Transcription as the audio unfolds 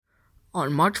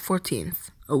On March 14th,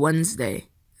 a Wednesday,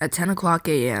 at 10 o'clock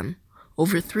a.m.,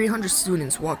 over 300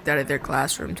 students walked out of their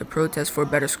classroom to protest for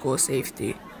better school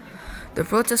safety. The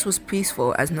protest was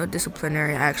peaceful as no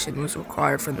disciplinary action was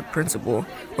required from the principal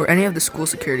or any of the school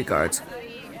security guards.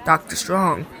 Dr.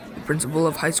 Strong, the principal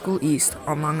of High School East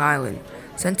on Long Island,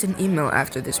 sent an email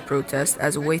after this protest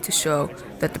as a way to show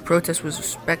that the protest was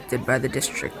respected by the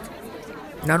district.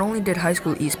 Not only did High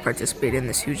School East participate in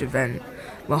this huge event,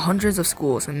 but hundreds of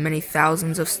schools and many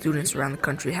thousands of students around the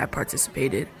country have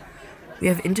participated. We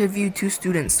have interviewed 2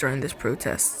 students during this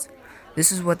protest.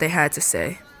 This is what they had to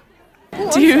say.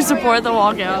 Do you support the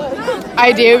walkout?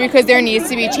 I do, because there needs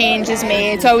to be changes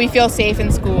made so we feel safe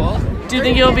in school. Do you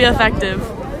think it will be effective?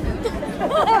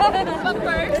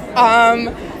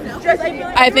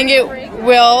 I think it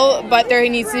will, but there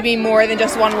needs to be more than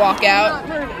just one walkout.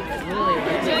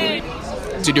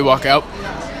 Did you walk out?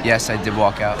 Yes, I did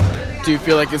walk out. Do you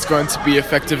feel like it's going to be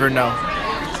effective or no?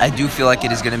 I do feel like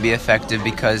it is going to be effective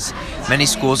because many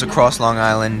schools across Long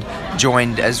Island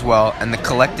joined as well, and the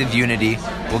collective unity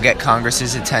will get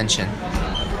Congress's attention.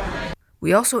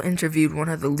 We also interviewed one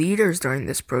of the leaders during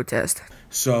this protest.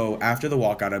 So after the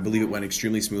walkout, I believe it went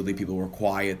extremely smoothly. People were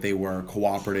quiet, they were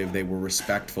cooperative, they were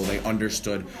respectful, they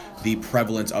understood the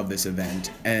prevalence of this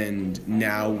event. And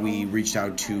now we reached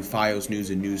out to FiOS News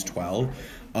and News 12.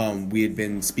 We had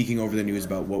been speaking over the news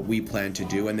about what we plan to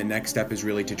do, and the next step is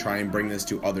really to try and bring this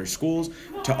to other schools,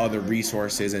 to other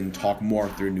resources, and talk more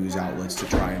through news outlets to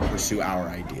try and pursue our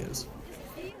ideas.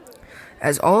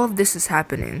 As all of this is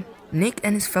happening, Nick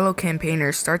and his fellow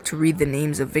campaigners start to read the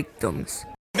names of victims.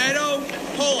 Meadow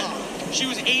Pola. She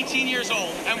was 18 years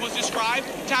old and was described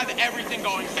to have everything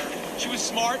going for her. She was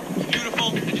smart,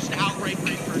 beautiful, and just an outright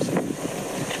great person.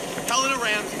 Helena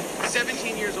Ramsey,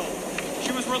 17 years old.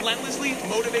 She was relentlessly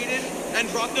motivated and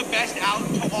brought the best out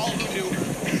to all who knew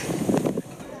her.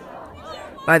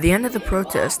 By the end of the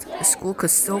protest, the school could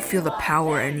still feel the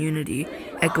power and unity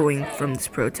echoing from this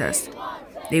protest.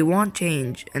 They want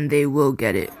change, and they will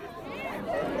get it.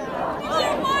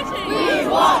 We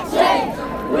want change!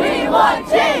 We want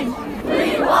change!